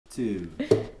two.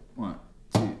 1,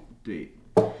 2, 3.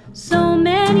 So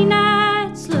many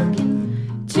nights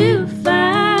looking to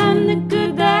find the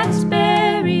good that's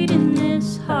buried in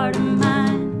this heart of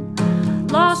mine.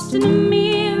 Lost in a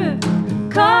mirror,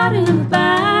 caught in a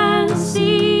bind,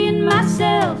 seeing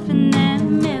myself in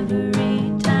them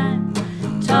every time.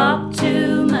 Talk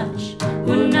too much,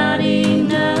 we're not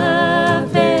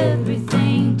enough.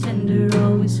 Everything tender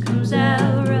always comes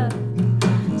out rough.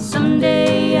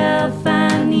 Someday I'll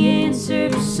find the answer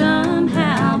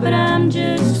somehow, but I'm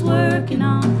just working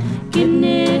on getting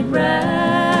it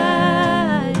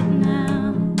right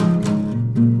now.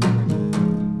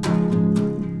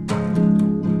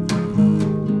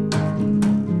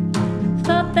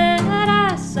 Thought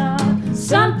that I saw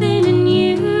something in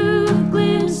you, a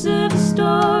glimpse of a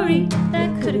story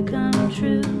that could have come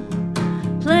true.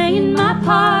 Playing my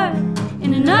part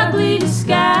in an ugly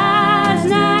disguise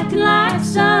and acting like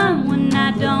someone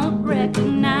I don't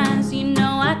recognize. You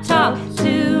know I talk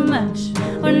too much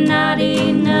or not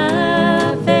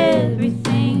enough.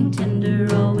 Everything tender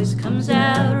always comes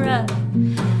out rough.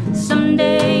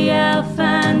 Someday I'll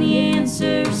find the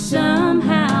answer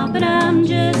somehow, but I'm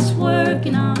just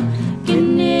working on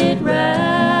getting it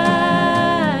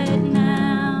right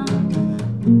now.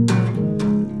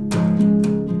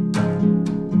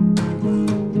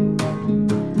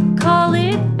 Call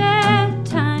it bad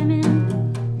timing,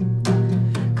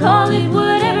 call it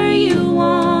whatever you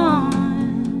want,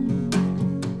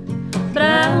 but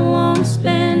I won't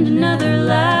spend another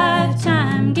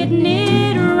lifetime getting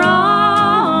it wrong.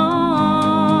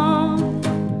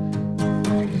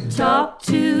 Talk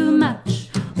too much,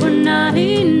 we're not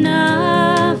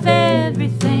enough.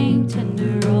 Everything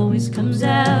tender always comes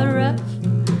out rough.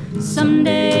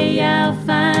 Someday I'll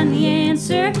find the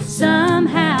answer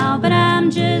somehow, but I'm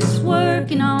just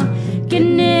working on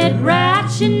getting it right.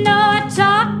 You know I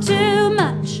talk too much.